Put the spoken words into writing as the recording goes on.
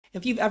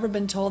If you've ever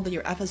been told that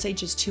your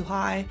FSH is too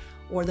high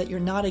or that you're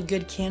not a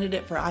good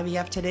candidate for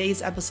IVF,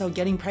 today's episode,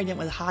 Getting Pregnant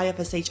with High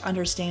FSH,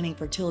 Understanding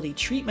Fertility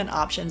Treatment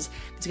Options,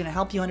 is going to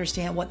help you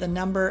understand what the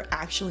number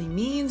actually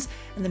means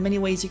and the many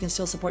ways you can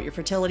still support your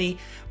fertility.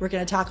 We're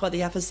going to talk about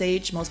the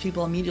FSH. Most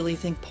people immediately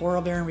think poor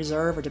ovarian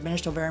reserve or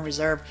diminished ovarian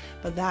reserve,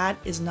 but that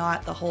is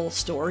not the whole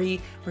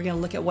story. We're going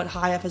to look at what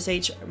high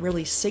FSH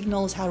really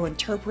signals, how to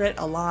interpret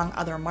along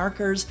other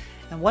markers,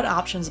 and what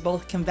options,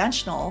 both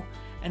conventional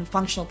and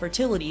functional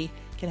fertility,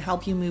 can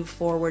help you move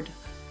forward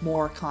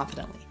more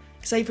confidently.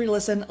 Excited for you to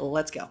listen.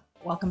 Let's go.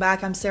 Welcome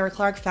back. I'm Sarah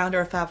Clark, founder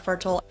of Fab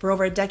Fertile. For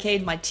over a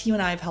decade, my team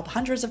and I have helped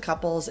hundreds of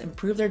couples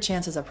improve their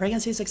chances of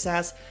pregnancy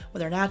success,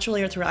 whether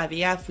naturally or through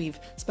IVF. We've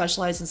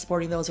specialized in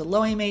supporting those with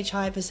low AMH,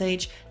 high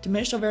FSH,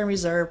 diminished ovarian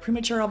reserve,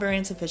 premature ovarian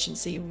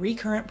insufficiency,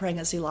 recurrent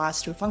pregnancy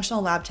loss through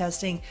functional lab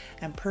testing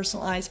and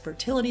personalized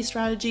fertility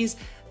strategies.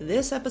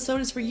 This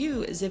episode is for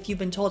you, as if you've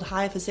been told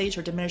high FSH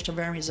or diminished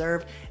ovarian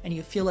reserve and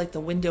you feel like the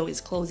window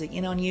is closing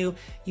in on you.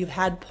 You've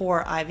had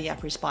poor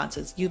IVF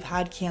responses, you've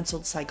had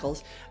canceled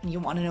cycles, and you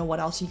want to know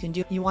what else you can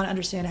do. You want to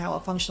understand how a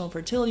functional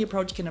fertility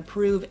approach can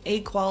improve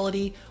egg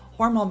quality,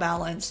 hormone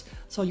balance,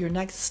 so your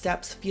next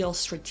steps feel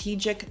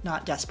strategic,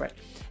 not desperate.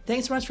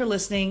 Thanks so much for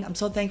listening. I'm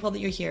so thankful that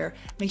you're here.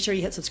 Make sure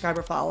you hit subscribe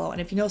or follow. And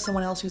if you know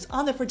someone else who's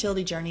on the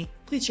fertility journey,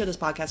 please share this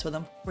podcast with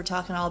them. We're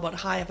talking all about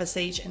high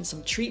FSH and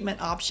some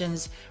treatment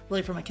options,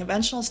 really from a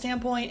conventional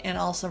standpoint and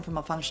also from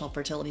a functional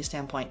fertility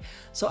standpoint.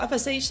 So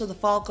FSH, so the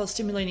follicle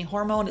stimulating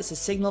hormone, it's a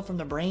signal from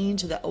the brain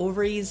to the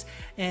ovaries.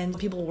 And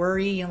people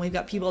worry, we've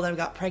got people that have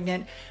got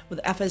pregnant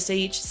with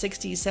FSH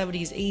 60s,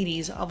 70s,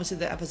 80s. Obviously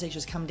the FSH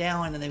has come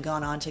down and then they've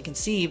gone on to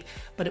conceive,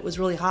 but it was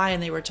really high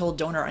and they were told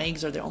donor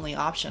eggs are the only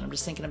option. I'm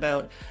just thinking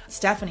about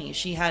Stephanie.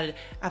 She had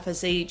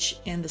FSH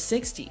in the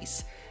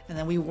 60s. And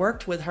then we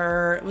worked with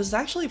her. It was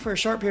actually for a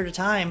short period of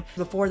time.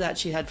 Before that,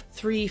 she had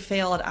 3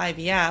 failed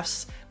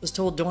IVFs, was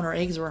told donor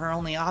eggs were her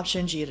only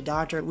option. She had a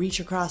doctor reach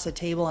across the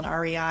table and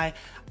REI,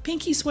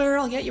 pinky swear,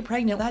 I'll get you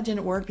pregnant. That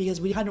didn't work because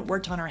we hadn't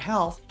worked on her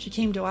health. She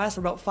came to us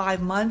for about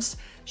 5 months.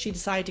 She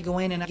decided to go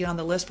in and get on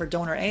the list for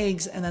donor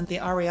eggs. And then the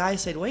REI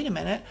said, wait a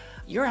minute,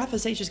 your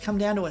FSH has come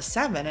down to a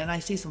 7 and I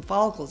see some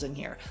follicles in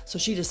here. So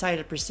she decided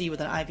to proceed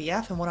with an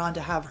IVF and went on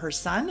to have her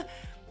son.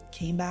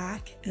 Came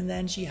back, and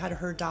then she had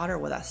her daughter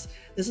with us.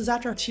 This is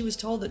after she was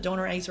told that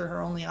donor eggs are her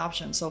only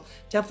option. So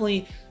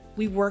definitely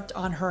we worked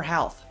on her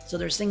health. So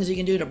there's things you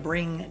can do to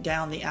bring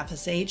down the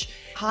FSH.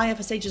 High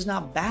FSH is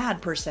not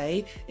bad per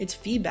se. It's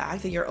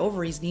feedback that your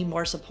ovaries need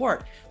more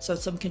support. So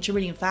some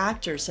contributing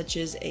factors such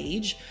as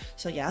age.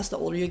 So yes, the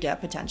older you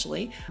get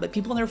potentially, but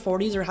people in their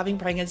 40s are having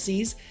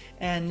pregnancies,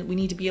 and we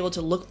need to be able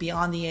to look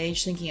beyond the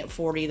age, thinking at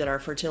 40 that our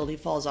fertility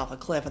falls off a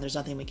cliff and there's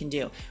nothing we can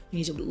do. We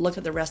need to look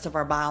at the rest of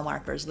our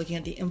biomarkers, looking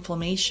at the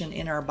inflammation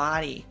in our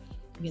body.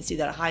 You can see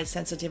that high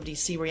sensitivity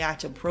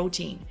C-reactive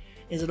protein.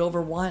 Is it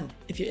over 1?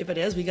 If it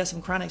is, we got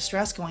some chronic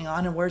stress going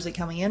on, and where's it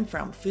coming in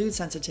from? Food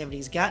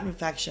sensitivities, gut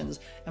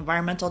infections,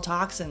 environmental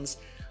toxins,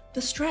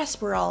 the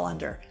stress we're all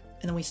under.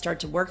 And then we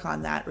start to work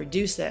on that,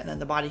 reduce it, and then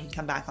the body can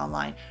come back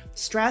online.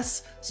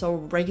 Stress,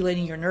 so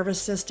regulating your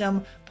nervous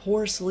system,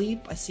 poor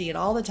sleep. I see it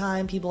all the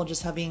time. People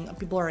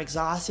are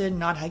exhausted,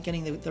 not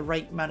getting the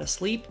right amount of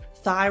sleep.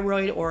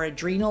 Thyroid or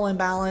adrenal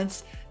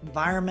imbalance,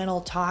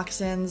 environmental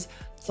toxins.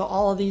 So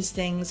all of these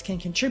things can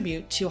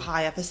contribute to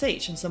high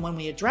FSH. And so when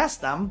we address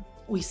them,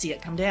 we see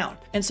it come down.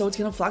 And so it's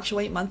going to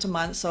fluctuate month to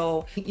month.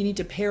 So you need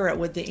to pair it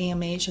with the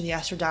AMH and the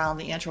estradiol and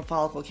the antral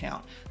follicle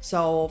count.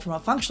 So from a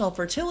functional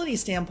fertility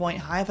standpoint,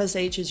 high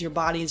FSH is your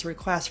body's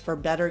request for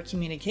better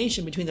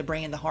communication between the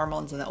brain and the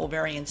hormones and the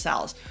ovarian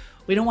cells.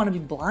 We don't want to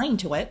be blind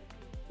to it.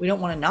 We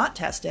don't want to not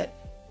test it,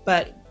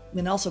 but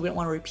then also we don't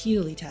want to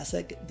repeatedly test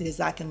it because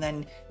that can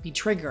then be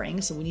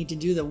triggering. So we need to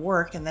do the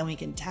work and then we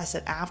can test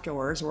it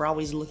afterwards. We're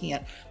always looking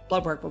at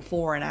blood work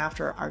before and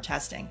after our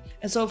testing.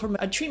 And so from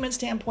a treatment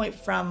standpoint,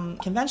 from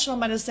conventional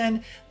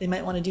medicine, they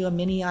might want to do a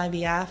mini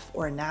IVF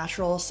or a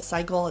natural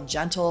cycle, a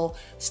gentle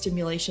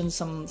stimulation.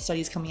 Some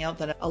studies coming out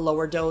that a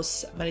lower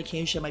dose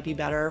medication might be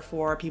better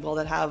for people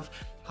that have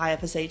high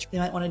FSH. They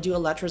might want to do a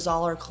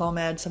letrozole or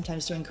Clomid,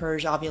 sometimes to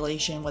encourage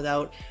ovulation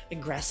without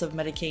aggressive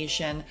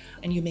medication.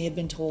 And you may have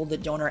been told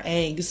that donor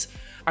eggs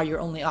are your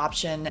only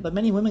option, but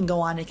many women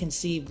go on to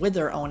conceive with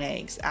their own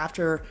eggs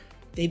after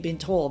they've been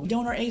told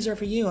donor eggs are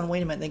for you, and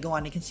wait a minute, they go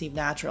on to conceive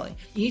naturally.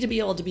 You need to be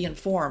able to be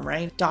informed,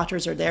 right?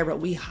 Doctors are there, but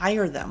we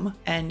hire them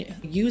and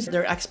use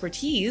their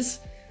expertise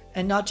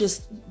and not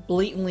just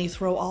blatantly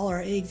throw all our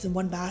eggs in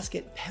one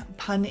basket,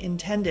 pun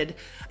intended,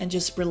 and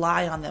just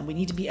rely on them. We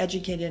need to be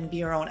educated and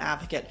be our own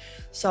advocate.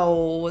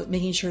 So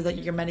making sure that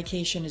your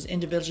medication is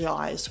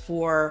individualized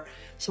for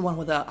someone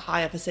with a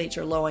high FSH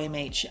or low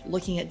AMH,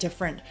 looking at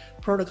different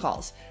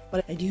protocols.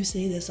 But I do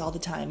say this all the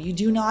time, you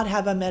do not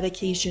have a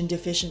medication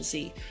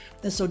deficiency.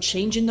 And so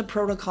changing the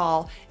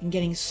protocol and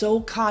getting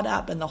so caught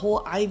up in the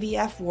whole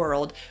IVF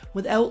world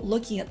without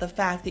looking at the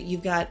fact that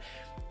you've got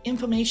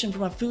inflammation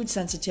from a food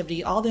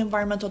sensitivity, all the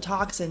environmental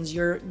toxins,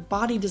 your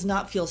body does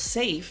not feel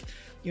safe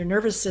your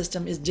nervous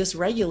system is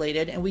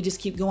dysregulated, and we just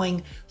keep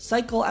going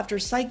cycle after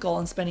cycle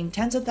and spending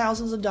tens of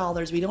thousands of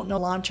dollars. We don't know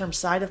long-term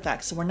side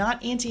effects. So we're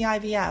not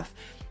anti-IVF.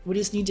 We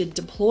just need to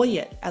deploy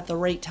it at the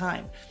right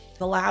time.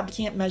 The lab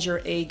can't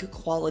measure egg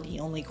quality,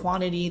 only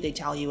quantity. They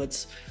tell you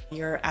it's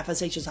your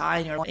FSH is high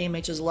and your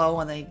AMH is low,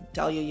 and they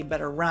tell you you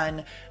better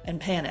run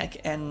and panic.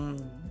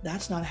 And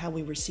that's not how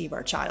we receive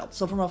our child.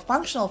 So from a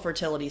functional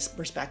fertility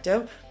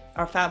perspective,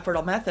 our Fab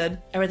Fertile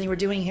method, everything we're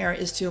doing here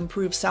is to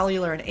improve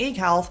cellular and egg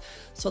health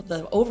so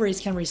the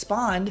ovaries can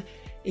respond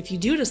if you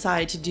do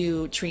decide to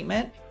do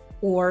treatment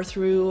or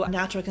through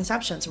natural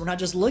conception. So we're not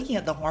just looking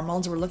at the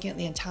hormones, we're looking at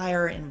the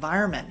entire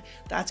environment.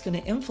 That's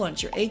going to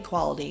influence your egg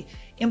quality.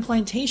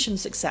 Implantation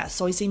success.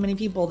 So I see many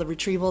people, the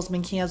retrieval has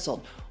been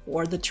canceled,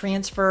 or the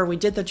transfer, we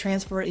did the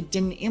transfer, it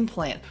didn't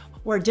implant,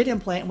 or it did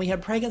implant and we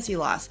had pregnancy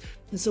loss.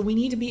 And so we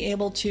need to be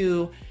able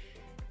to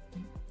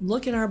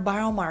look at our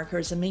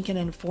biomarkers and make an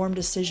informed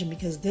decision,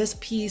 because this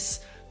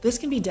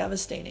can be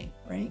devastating,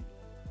 right?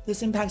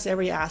 This impacts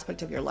every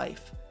aspect of your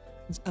life.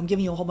 I'm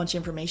giving you a whole bunch of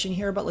information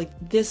here, but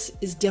this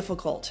is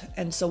difficult.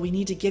 And so we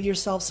need to give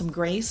yourself some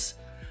grace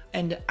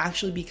and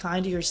actually be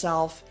kind to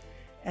yourself.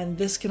 And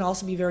this can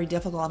also be very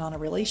difficult on a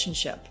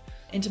relationship.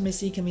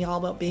 Intimacy can be all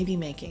about baby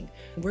making.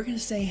 We're going to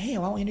say, hey, I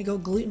want you to go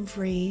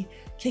gluten-free,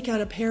 kick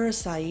out a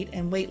parasite,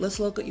 and wait, let's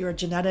look at your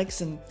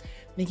genetics and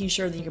making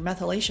sure that your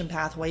methylation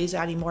pathways,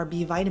 adding more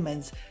B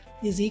vitamins,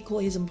 is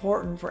equally as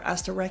important for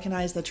us to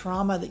recognize the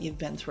trauma that you've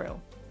been through,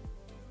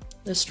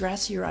 the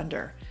stress you're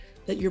under,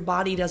 that your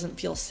body doesn't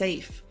feel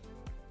safe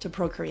to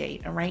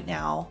procreate. And right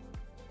now,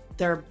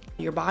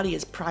 your body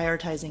is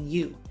prioritizing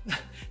you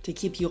to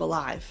keep you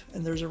alive.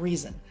 And there's a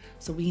reason.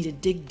 So we need to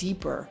dig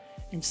deeper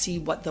and see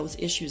what those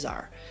issues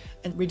are.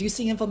 And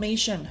reducing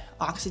inflammation,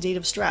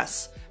 oxidative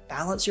stress,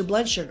 balance your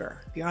blood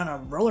sugar. If you're on a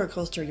roller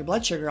coaster, your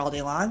blood sugar all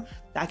day long,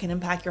 that can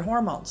impact your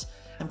hormones.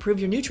 Improve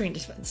your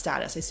nutrient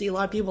status. I see a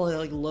lot of people that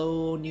are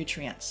low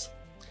nutrients.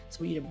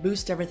 So we need to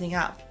boost everything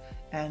up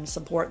and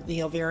support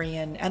the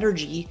ovarian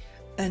energy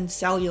and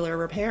cellular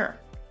repair.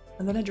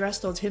 And then address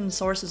those hidden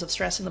sources of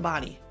stress in the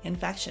body.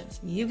 Infections.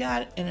 You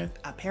got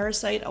a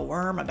parasite, a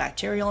worm, a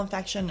bacterial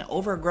infection,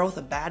 overgrowth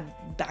of bad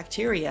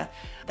bacteria.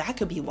 That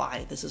could be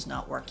why this is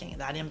not working.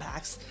 That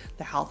impacts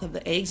the health of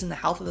the eggs and the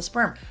health of the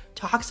sperm.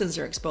 Toxins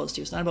are exposed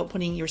to. It's not about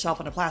putting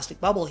yourself in a plastic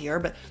bubble here,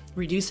 but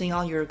reducing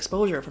all your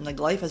exposure from the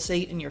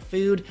glyphosate in your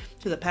food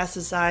to the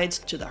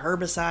pesticides to the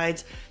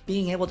herbicides,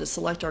 being able to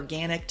select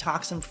organic,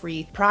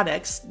 toxin-free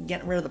products,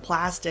 getting rid of the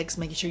plastics,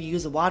 making sure you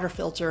use a water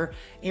filter,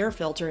 air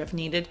filter if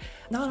needed.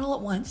 Not all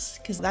at once,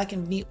 because that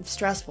can be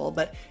stressful,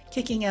 but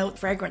kicking out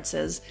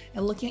fragrances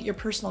and looking at your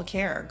personal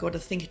care. Go to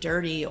Think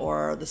Dirty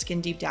or the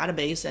Skin Deep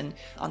database, and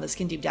on the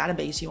Skin Deep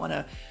database, you want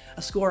a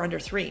score under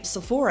 3.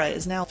 Sephora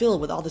is now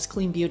filled with all this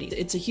clean beauty.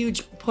 It's a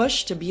huge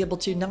push to be able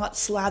to not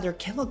slather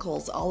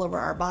chemicals all over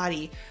our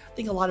body. I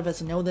think a lot of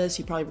us know this.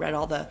 You probably read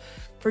all the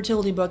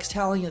fertility books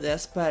telling you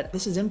this, but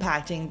this is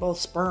impacting both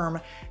sperm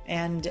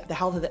and the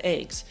health of the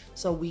eggs.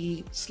 So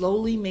we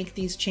slowly make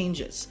these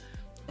changes.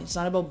 It's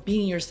not about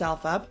beating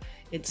yourself up.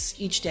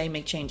 It's each day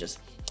make changes.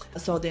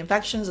 So the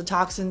infections, the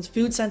toxins,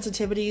 food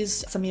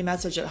sensitivities, send me a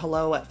message at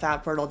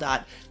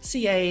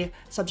hello@fabfertile.ca,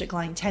 subject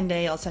line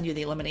 10-day. I'll send you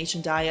the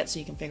elimination diet so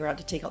you can figure out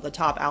to take out the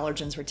top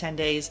allergens for 10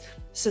 days,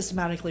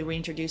 systematically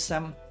reintroduce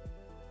them.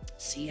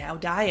 See how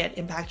diet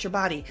impacts your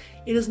body.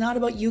 It is not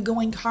about you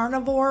going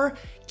carnivore,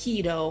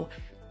 keto,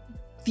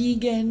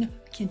 vegan.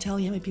 Can't tell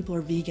you how many people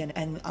are vegan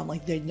and I'm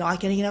like, they're not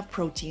getting enough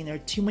protein. There are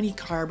too many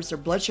carbs. Their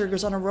blood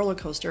sugar's on a roller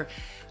coaster.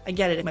 I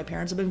get it. My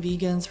parents have been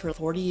vegans for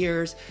 40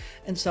 years.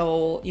 And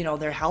so,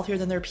 they're healthier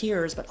than their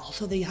peers, but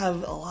also they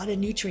have a lot of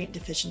nutrient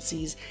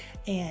deficiencies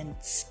and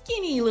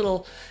skinny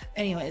little,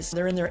 anyways,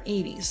 they're in their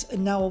 80s.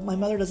 And now my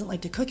mother doesn't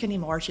like to cook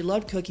anymore. She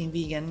loved cooking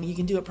vegan. You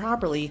can do it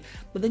properly,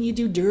 but then you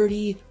do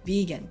dirty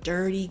vegan,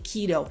 dirty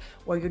keto,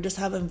 or you're just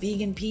having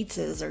vegan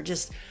pizzas or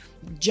just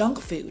junk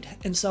food.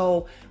 And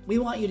so we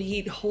want you to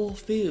eat whole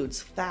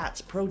foods,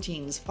 fats,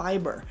 proteins,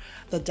 fiber.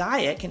 The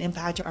diet can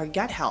impact our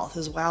gut health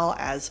as well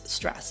as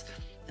stress.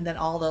 And then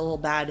all the little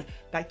bad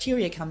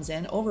bacteria comes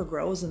in,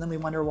 overgrows, and then we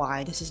wonder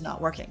why this is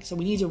not working. So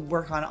we need to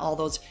work on all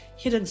those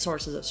hidden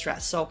sources of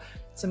stress. So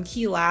some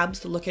key labs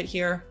to look at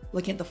here,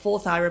 looking at the full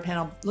thyroid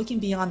panel, looking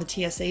beyond the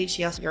TSH.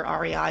 Yes, your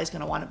REI is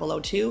going to want it below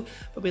 2,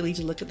 but we need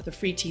to look at the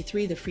free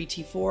T3, the free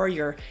T4,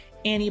 your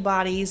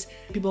antibodies.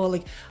 People are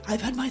like,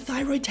 I've had my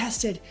thyroid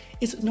tested.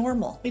 It's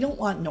normal. We don't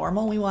want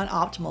normal. We want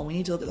optimal. We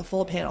need to look at the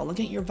full panel.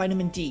 Looking at your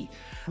vitamin D.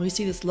 We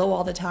see this low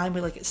all the time.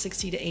 We look at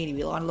 60 to 80.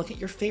 We want to look at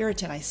your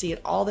ferritin. I see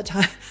it all the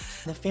time.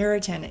 The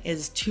ferritin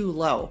is too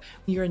low.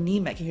 You're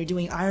anemic and you're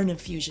doing iron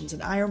infusions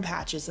and iron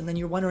patches, and then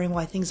you're wondering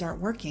why things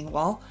aren't working.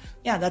 Well,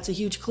 yeah, that's a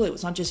huge clue.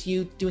 It's not just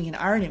you doing an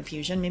iron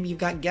infusion. Maybe you've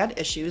got gut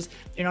issues.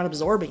 You're not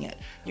absorbing it.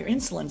 Your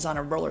insulin's on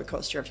a roller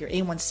coaster. If your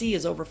A1C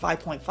is over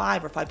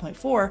 5.5 or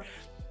 5.4,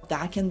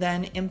 that can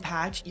then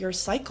impact your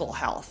cycle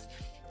health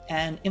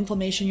and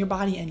inflammation in your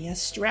body, and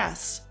yes,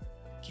 stress.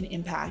 can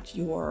impact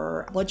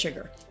your blood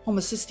sugar.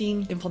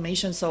 Homocysteine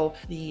inflammation, so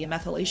the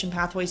methylation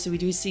pathway. So we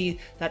do see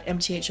that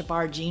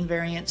MTHFR gene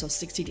variant, so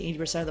 60 to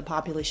 80% of the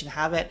population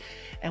have it.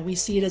 And we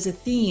see it as a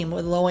theme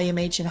with low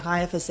AMH and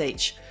high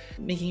FSH,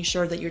 making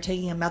sure that you're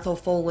taking a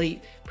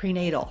methylfolate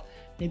prenatal.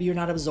 Maybe you're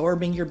not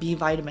absorbing your B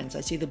vitamins.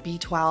 I see the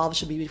B12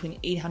 should be between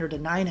 800 to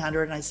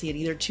 900, and I see it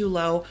either too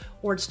low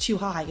or it's too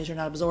high because you're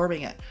not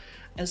absorbing it.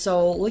 And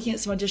so looking at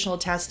some additional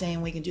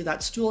testing, we can do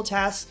that stool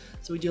test.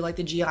 So we do like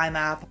the GI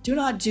map. Do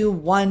not do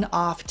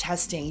one-off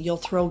testing. You'll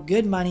throw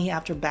good money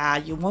after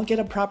bad. You won't get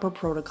a proper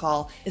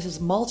protocol. This is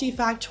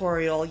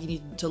multifactorial. You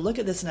need to look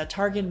at this in a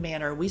targeted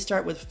manner. We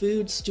start with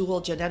food, stool,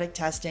 genetic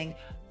testing,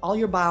 all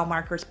your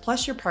biomarkers,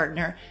 plus your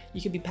partner.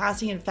 You could be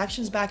passing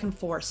infections back and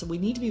forth. So we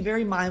need to be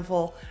very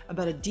mindful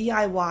about a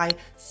DIY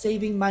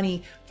saving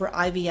money for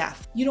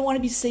IVF. You don't want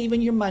to be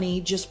saving your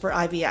money just for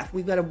IVF.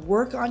 We've got to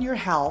work on your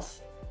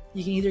health.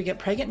 You can either get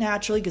pregnant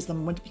naturally because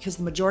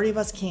the majority of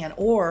us can,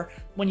 or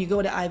when you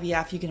go to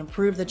IVF, you can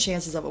improve the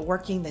chances of it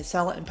working. They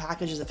sell it in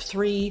packages of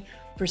 3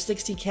 for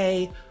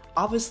 $60K.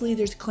 Obviously,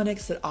 there's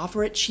clinics that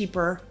offer it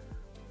cheaper.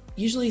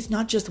 Usually it's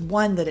not just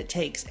one that it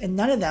takes, and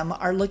none of them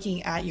are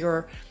looking at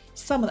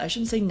I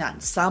shouldn't say none.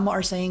 Some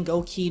are saying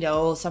go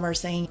keto. Some are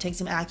saying take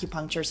some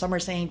acupuncture. Some are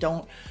saying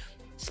don't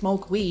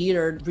smoke weed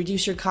or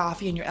reduce your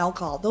coffee and your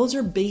alcohol. Those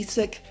are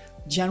basic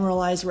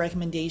generalized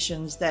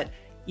recommendations that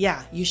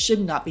you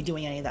should not be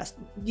doing any of that.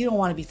 You don't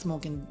want to be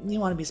smoking. You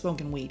don't want to be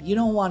smoking weed. You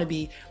don't want to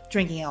be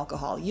drinking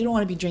alcohol. You don't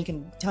want to be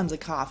drinking tons of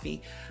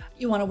coffee.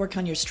 You want to work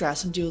on your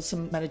stress and do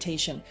some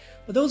meditation.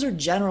 But those are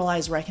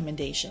generalized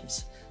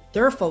recommendations.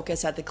 Their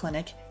focus at the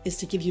clinic is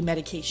to give you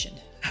medication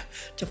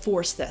to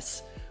force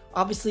this.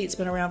 Obviously, it's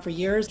been around for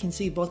years. I can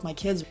see both my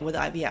kids with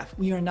IVF.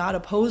 We are not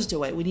opposed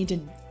to it. We need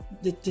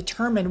to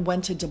determine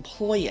when to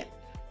deploy it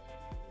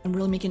and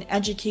really make an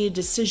educated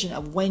decision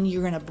of when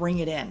you're going to bring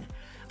it in.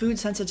 Food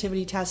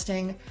sensitivity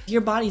testing. Your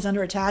body's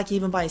under attack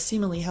even by a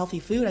seemingly healthy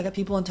food. I got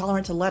people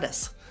intolerant to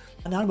lettuce.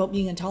 And not about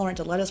being intolerant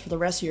to lettuce for the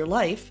rest of your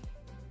life.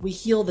 We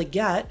heal the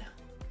gut,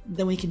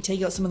 then we can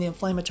take out some of the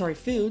inflammatory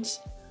foods.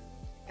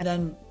 And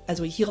then as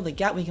we heal the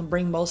gut, we can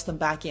bring most of them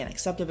back in,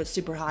 except if it's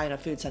super high in a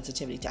food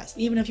sensitivity test.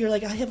 Even if you're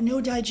like, I have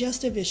no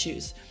digestive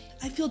issues,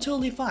 I feel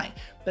totally fine.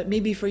 But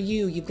maybe for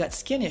you, you've got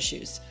skin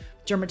issues,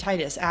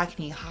 dermatitis,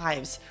 acne,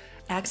 hives,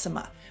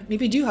 eczema.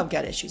 Maybe you do have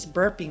gut issues,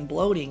 burping,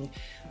 bloating,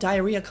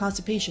 diarrhea,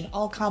 constipation,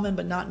 all common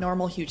but not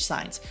normal, huge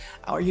signs.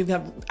 Or you've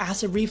got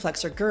acid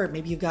reflux or GERD.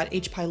 Maybe you've got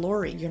H.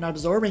 pylori. You're not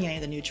absorbing any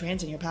of the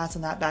nutrients and you're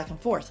passing that back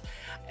and forth.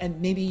 And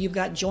maybe you've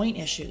got joint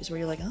issues where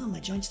you're like, oh, my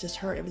joints just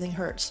hurt, everything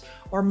hurts.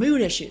 Or mood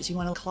issues. You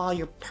want to claw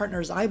your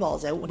partner's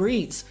eyeballs out when he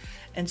breathes.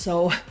 And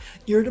so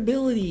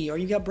irritability, or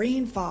you've got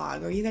brain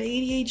fog, or you've got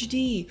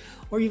ADHD,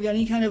 or you've got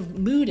any kind of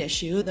mood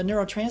issue. The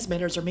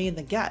neurotransmitters are made in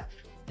the gut.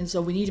 And so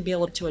we need to be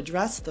able to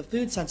address the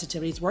food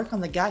sensitivities, work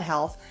on the gut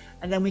health,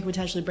 and then we can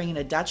potentially bring in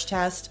a Dutch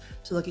test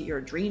to look at your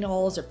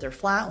adrenals, if they're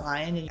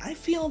flatlined. And I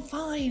feel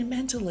fine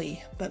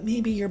mentally, but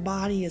maybe your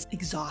body is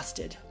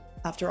exhausted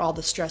after all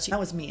the stress. That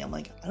was me. I'm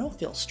like, I don't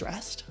feel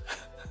stressed.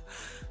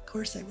 Of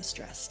course I was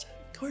stressed.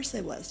 Of course I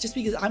was. Just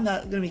because I'm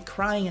not going to be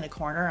crying in a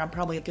corner, I'm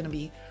probably going to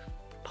be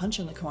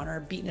punching the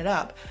corner, beating it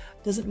up,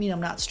 doesn't mean I'm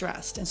not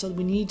stressed. And so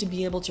we need to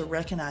be able to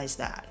recognize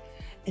that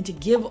and to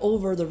give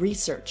over the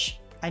research.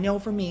 I know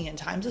for me, in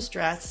times of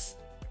stress,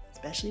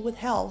 especially with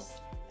health,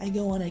 I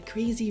go on a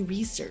crazy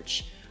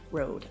research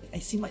road. I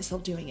see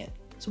myself doing it.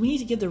 So we need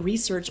to give the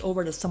research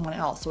over to someone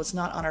else so it's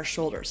not on our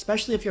shoulders,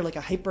 especially if you're like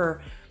a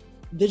hyper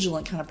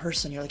vigilant kind of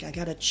person. You're like, I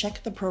got to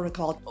check the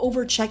protocol,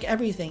 over check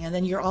everything. And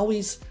then you're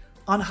always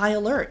on high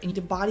alert and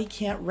your body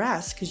can't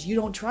rest because you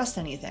don't trust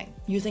anything.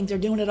 You think they're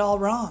doing it all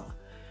wrong,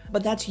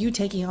 but that's you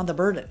taking on the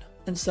burden.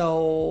 And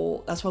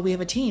so that's why we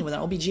have a team with an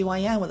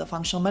OBGYN with a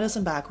functional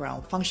medicine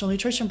background, functional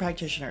nutrition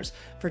practitioners,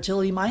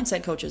 fertility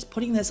mindset coaches,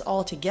 putting this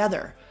all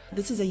together.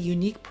 This is a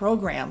unique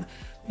program,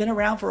 been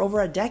around for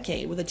over a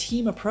decade with a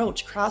team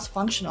approach,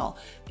 cross-functional,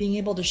 being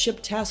able to ship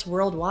tests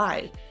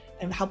worldwide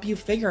and help you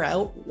figure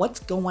out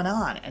what's going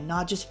on and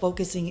not just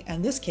focusing,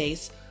 in this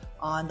case,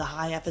 on the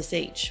high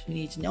FSH. We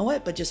need to know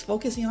it, but just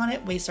focusing on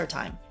it wastes our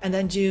time. And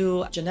then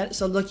do genetic.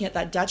 So looking at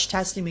that Dutch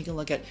testing, we can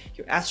look at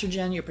your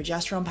estrogen, your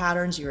progesterone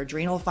patterns, your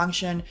adrenal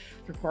function,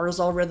 your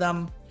cortisol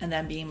rhythm, and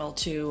then being able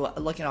to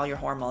look at all your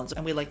hormones.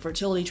 And we like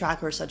fertility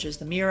trackers such as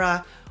the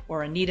Mira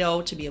or a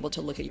Nido to be able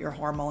to look at your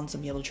hormones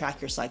and be able to track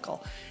your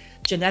cycle.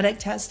 Genetic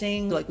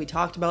testing, like we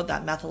talked about,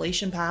 that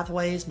methylation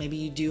pathways. Maybe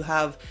you do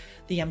have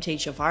the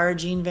MTHFR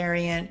gene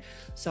variant,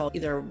 so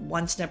either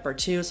one SNP or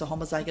two, so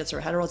homozygous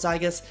or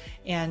heterozygous,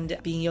 and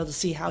being able to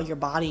see how your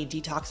body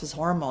detoxes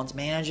hormones,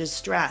 manages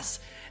stress,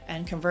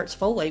 and converts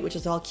folate, which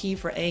is all key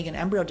for egg and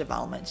embryo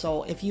development.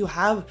 So if you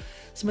have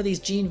some of these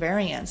gene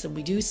variants, and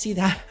we do see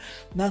that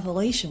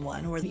methylation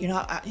one, where you're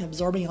not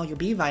absorbing all your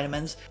B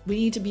vitamins, we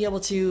need to be able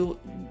to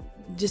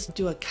just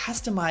do a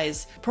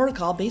customized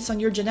protocol based on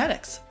your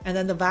genetics. And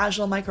then the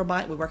vaginal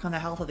microbiome, we work on the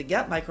health of the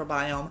gut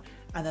microbiome,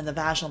 and then the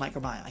vaginal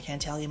microbiome. I can't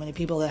tell you many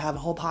people that have a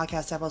whole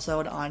podcast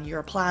episode on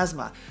your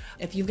plasma.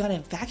 If you've got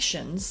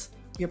infections,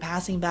 you're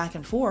passing back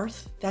and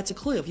forth, that's a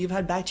clue. If you've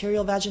had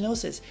bacterial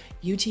vaginosis,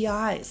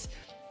 UTIs,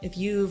 if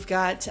you've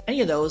got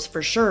any of those,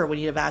 for sure we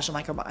need a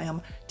vaginal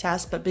microbiome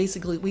test, but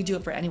basically we do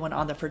it for anyone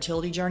on the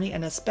fertility journey,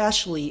 and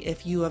especially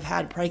if you have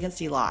had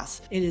pregnancy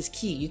loss. It is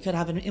key. You could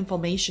have an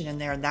inflammation in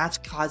there and that's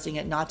causing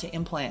it not to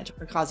implant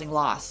or causing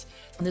loss.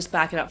 And just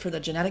back it up for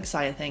the genetic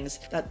side of things,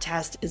 that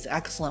test is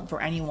excellent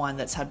for anyone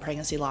that's had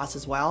pregnancy loss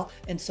as well.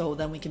 And so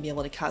then we can be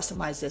able to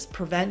customize this,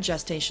 prevent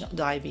gestational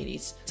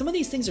diabetes. Some of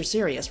these things are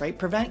serious, right?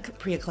 Prevent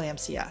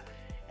preeclampsia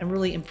and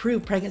really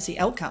improve pregnancy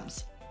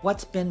outcomes.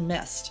 What's been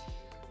missed?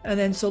 And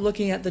then so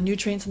looking at the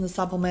nutrients and the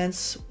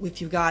supplements,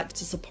 if you've got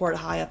to support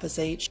high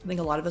FSH, I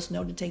think a lot of us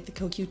know to take the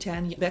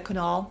CoQ10,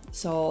 biquinol,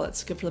 so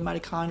it's good for the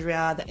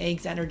mitochondria, the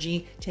eggs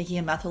energy, taking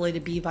a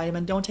methylated B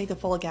vitamin. Don't take the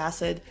folic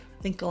acid.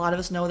 I think a lot of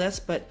us know this,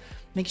 but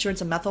make sure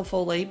it's a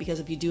methylfolate, because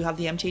if you do have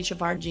the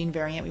MTHFR gene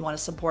variant, we want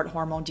to support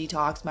hormone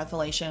detox,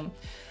 methylation.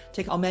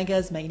 Take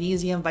omegas,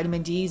 magnesium,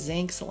 vitamin D,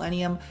 zinc,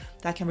 selenium.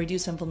 That can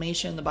reduce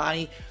inflammation in the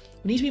body.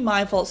 We need to be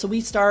mindful. So we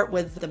start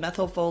with the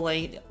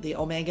methylfolate, the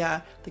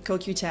omega, the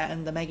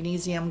CoQ10, the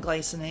magnesium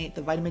glycinate,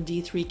 the vitamin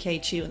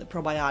D3K2, and the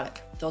probiotic.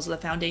 Those are the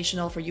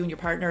foundational for you and your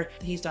partner.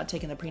 He's not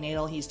taking the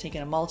prenatal, he's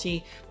taking a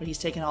multi, but he's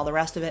taking all the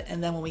rest of it.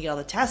 And then when we get all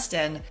the tests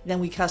in, then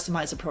we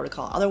customize the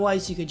protocol.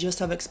 Otherwise, you could just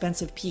have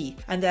expensive P.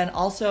 And then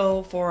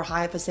also for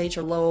high FSH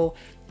or low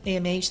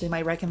AMH, they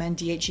might recommend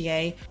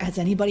DHEA. Has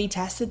anybody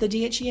tested the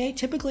DHEA?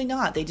 Typically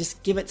not. They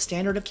just give it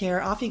standard of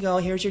care. Off you go.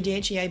 Here's your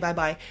DHEA.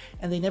 Bye-bye.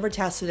 And they never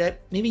tested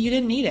it. Maybe you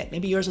didn't need it.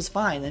 Maybe yours was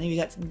fine. Then you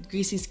got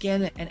greasy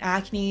skin and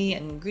acne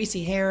and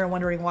greasy hair and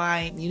wondering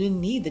why you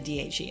didn't need the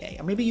DHEA.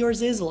 Or maybe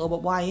yours is low,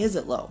 but why is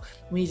it low?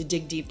 We need to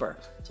dig deeper.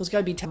 So it's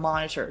got to be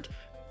monitored.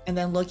 And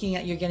then looking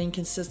at you're getting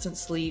consistent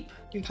sleep,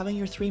 you're having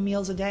your 3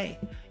 meals a day,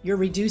 you're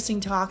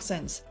reducing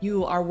toxins,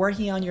 you are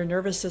working on your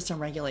nervous system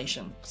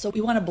regulation. So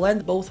we want to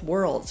blend both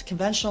worlds.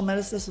 Conventional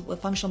medicine, this is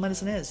what functional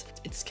medicine is.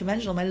 It's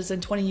conventional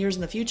medicine 20 years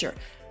in the future.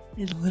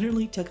 It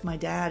literally took my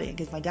dad in,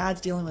 because my dad's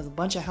dealing with a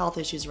bunch of health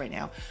issues right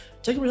now.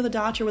 Took him to the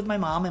doctor with my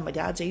mom, and my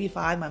dad's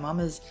 85. My mom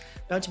is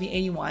about to be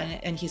 81,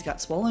 and he's got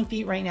swollen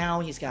feet right now.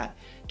 He's got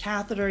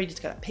catheter. He's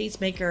got a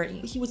pacemaker.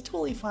 He was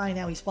totally fine.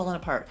 Now he's falling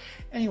apart.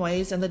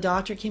 Anyways, and the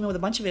doctor came in with a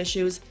bunch of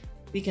issues.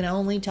 We can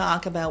only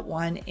talk about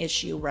one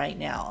issue right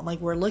now. I'm like,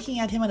 we're looking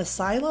at him in a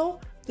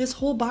silo. This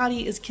whole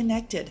body is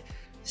connected.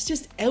 It's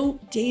just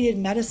outdated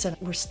medicine.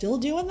 We're still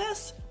doing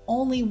this?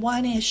 Only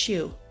one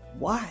issue.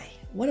 Why?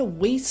 What a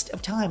waste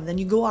of time. Then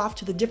you go off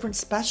to the different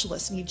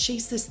specialists and you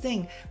chase this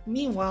thing.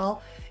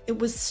 Meanwhile, it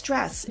was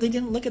stress. They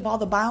didn't look at all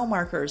the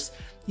biomarkers.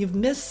 You've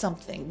missed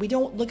something. We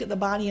don't look at the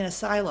body in a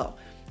silo.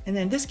 And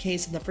in this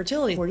case, in the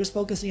fertility, we're just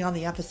focusing on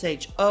the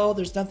FSH. Oh,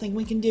 there's nothing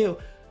we can do.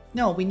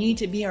 No, we need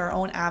to be our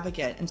own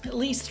advocate. And at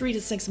least 3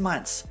 to 6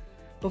 months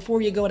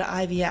before you go to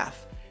IVF.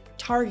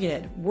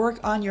 Targeted, work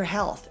on your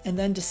health, and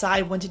then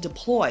decide when to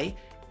deploy,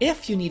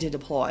 if you need to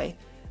deploy,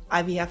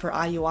 IVF or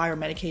IUI or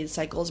medicated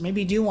cycles.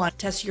 Maybe you do want to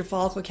test your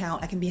follicle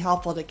count. That can be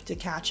helpful to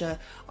catch a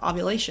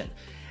ovulation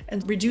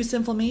and reduce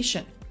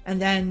inflammation.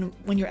 And then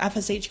when your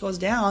FSH goes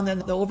down, then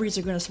the ovaries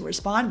are going to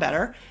respond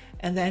better.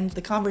 And then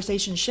the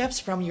conversation shifts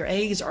from your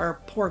eggs are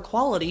poor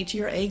quality to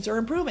your eggs are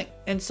improving.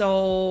 And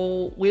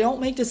so we don't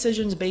make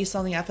decisions based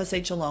on the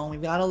FSH alone.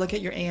 We've got to look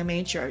at your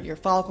AMH, your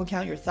follicle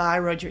count, your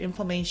thyroid, your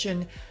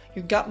inflammation,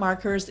 your gut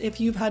markers.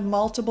 If you've had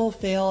multiple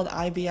failed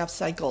IVF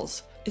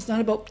cycles, it's not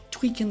about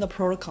tweaking the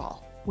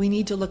protocol. We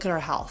need to look at our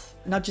health,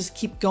 not just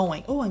keep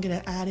going. Oh, I'm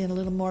going to add in a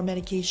little more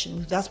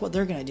medication. That's what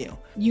they're going to do.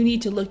 You need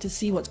to look to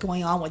see what's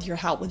going on with your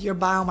health, with your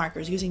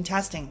biomarkers, using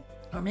testing.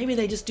 Or maybe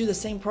they just do the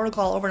same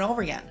protocol over and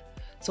over again.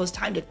 So it's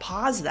time to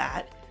pause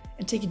that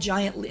and take a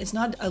giant, it's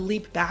not a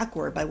leap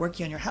backward by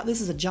working on your health.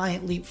 This is a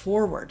giant leap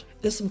forward.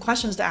 There's some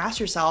questions to ask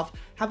yourself.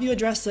 Have you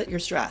addressed your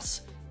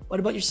stress? What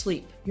about your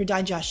sleep, your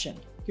digestion,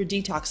 your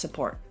detox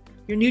support,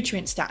 your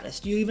nutrient status?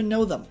 Do you even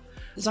know them?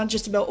 It's not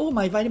just about, oh,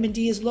 my vitamin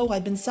D is low,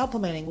 I've been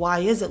supplementing. Why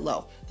is it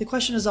low? The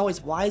question is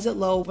always, why is it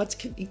low? What's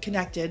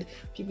connected?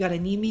 If you've got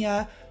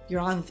anemia,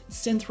 you're on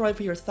Synthroid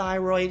for your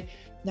thyroid,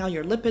 now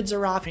your lipids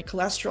are off, your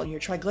cholesterol, your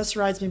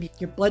triglycerides, maybe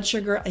your blood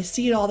sugar. I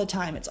see it all the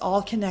time. It's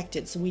all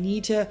connected. So we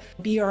need to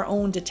be our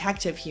own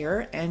detective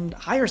here and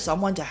hire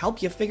someone to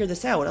help you figure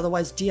this out.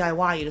 Otherwise,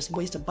 DIY, you just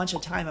waste a bunch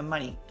of time and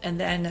money. And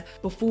then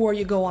before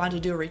you go on to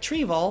do a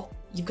retrieval,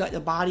 you've got the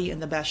body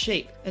in the best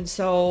shape. And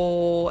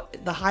so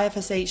the high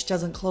FSH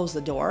doesn't close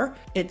the door.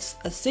 It's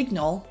a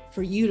signal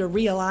for you to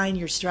realign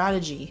your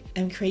strategy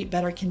and create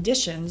better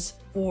conditions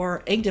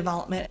for egg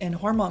development and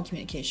hormone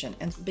communication.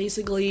 And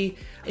basically,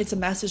 it's a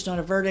message, not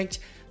a verdict.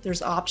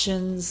 There's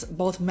options,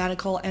 both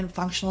medical and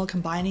functional,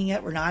 combining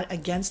it. We're not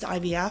against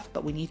IVF,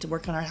 but we need to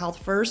work on our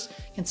health first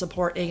and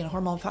support egg and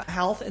hormone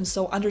health. And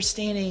so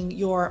understanding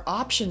your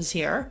options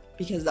here,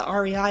 because the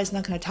REI is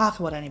not going to talk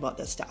about any about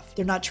this stuff.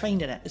 They're not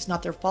trained in it. It's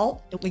not their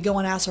fault. If we go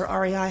and ask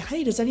our REI,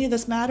 hey, does any of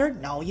this matter?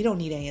 No, you don't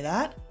need any of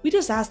that. We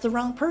just asked the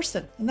wrong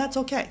person, and that's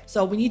okay.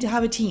 So we need need to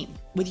have a team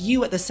with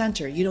you at the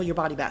center. You know your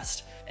body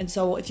best. And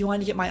so if you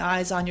want to get my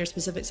eyes on your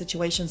specific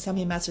situation, send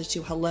me a message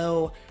to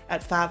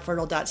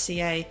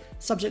hello@fabfertile.ca,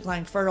 subject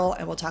line fertile,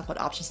 and we'll talk about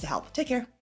options to help. Take care.